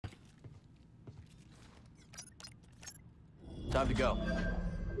Time to go.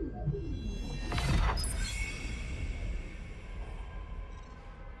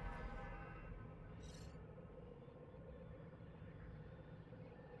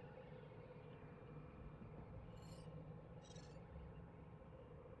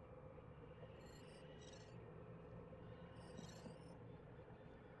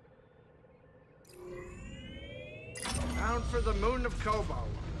 Bound for the moon of Kobo.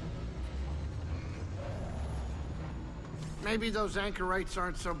 Maybe those anchorites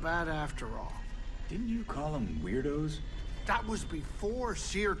aren't so bad after all. Didn't you call them weirdos? That was before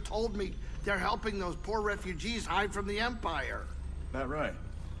Seer told me they're helping those poor refugees hide from the Empire. That right?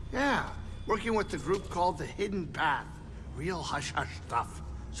 Yeah, working with the group called the Hidden Path. Real hush-hush stuff,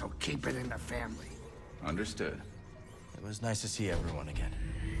 so keep it in the family. Understood. It was nice to see everyone again.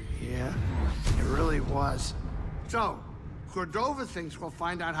 Yeah, it really was. So, Cordova thinks we'll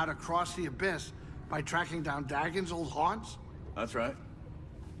find out how to cross the Abyss by tracking down Dagon's old haunts? That's right.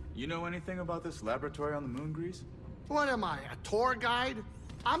 You know anything about this laboratory on the moon, Grease? What am I, a tour guide?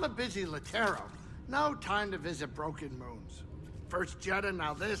 I'm a busy Latero. No time to visit broken moons. First Jedi,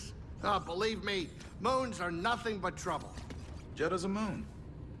 now this. Oh, believe me, moons are nothing but trouble. Jedda's a moon.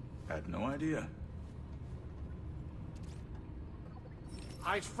 Had no idea.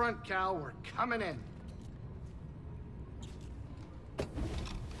 Eyes front, Cal, we're coming in.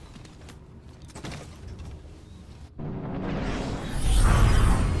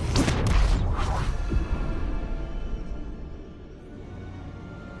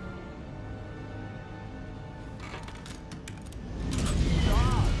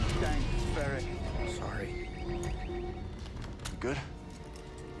 Sorry. Good?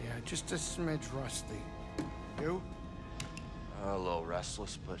 Yeah, just a smidge rusty. You? A little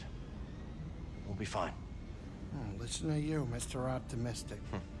restless, but we'll be fine. Listen to you, Mr. Optimistic.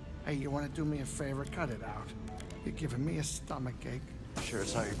 Hey, you want to do me a favor? Cut it out. You're giving me a stomachache. Sure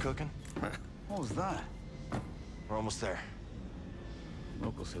it's not your cooking? What was that? We're almost there.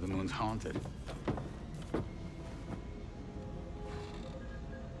 Locals say the moon's haunted.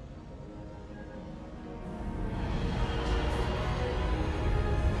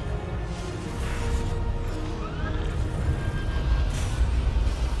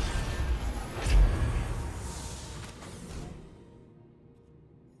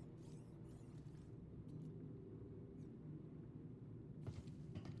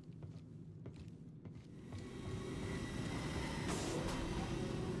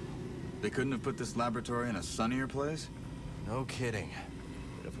 They couldn't have put this laboratory in a sunnier place? No kidding.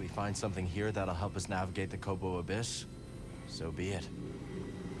 But if we find something here that'll help us navigate the Kobo Abyss, so be it.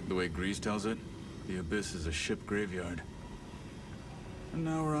 The way Grease tells it, the Abyss is a ship graveyard. And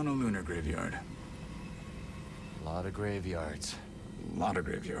now we're on a lunar graveyard. A lot of graveyards. A lot of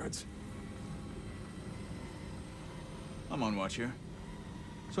graveyards. I'm on watch here.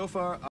 So far,